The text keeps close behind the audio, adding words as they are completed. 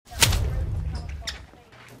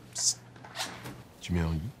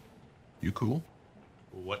Jamil, you cool?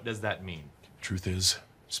 What does that mean? Truth is,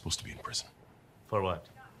 you're supposed to be in prison. For what?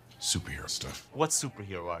 Superhero stuff. What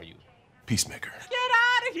superhero are you? Peacemaker. Get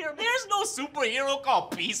out of here! There's no superhero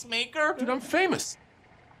called Peacemaker! Dude, I'm famous.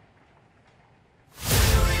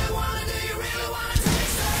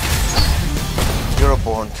 You're a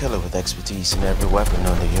born killer with expertise in every weapon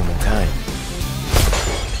known to humankind.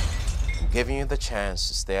 I'm giving you the chance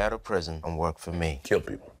to stay out of prison and work for me. Kill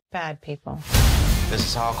people. Bad people. This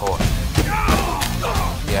is hardcore.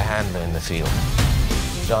 Be a handler in the field.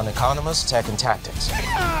 John Economist, Tech and Tactics.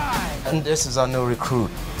 And this is our new recruit,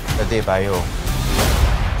 Adebayo.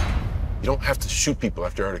 You don't have to shoot people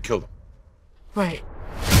after you already killed them. Right.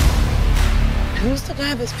 Who's the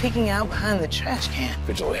guy that's peeking out behind the trash can?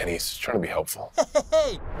 Vigilantes, trying to be helpful.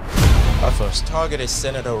 Hey! Our first target is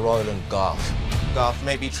Senator Royland Goff. Goff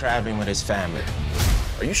may be traveling with his family.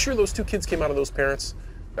 Are you sure those two kids came out of those parents?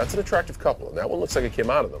 That's an attractive couple, and that one looks like it came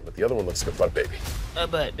out of them, but the other one looks like a butt baby. A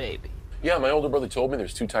butt baby. Yeah, my older brother told me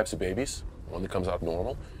there's two types of babies. One that comes out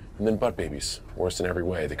normal, and then butt babies. Worse in every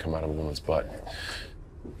way, they come out of a woman's butt.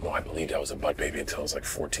 No, I believed I was a butt baby until I was like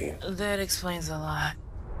 14. That explains a lot.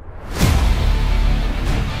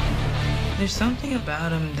 There's something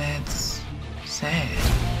about him that's sad.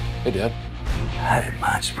 Hey, Dad. How did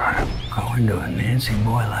my sperm go into a Nancy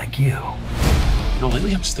boy like you? No,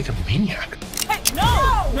 lately I'm just thinking maniac. Hey, no!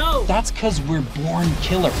 No! That's because we're born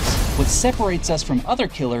killers. What separates us from other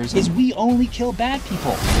killers is we only kill bad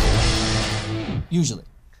people. Usually.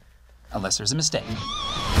 Unless there's a mistake.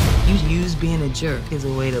 You use being a jerk as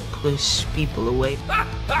a way to push people away.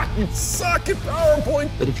 You suck at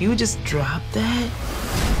PowerPoint! But if you would just drop that,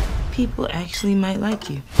 people actually might like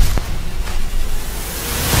you.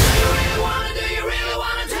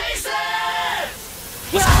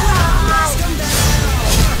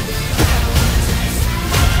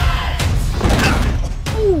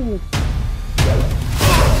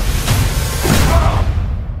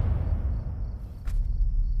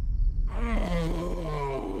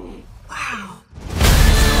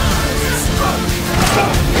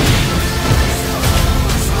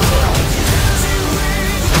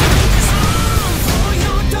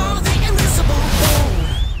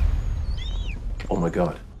 Oh my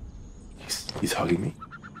God. He's hugging me.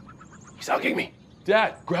 He's hugging me.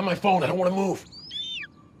 Dad, grab my phone. I don't want to move.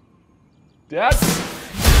 Dad?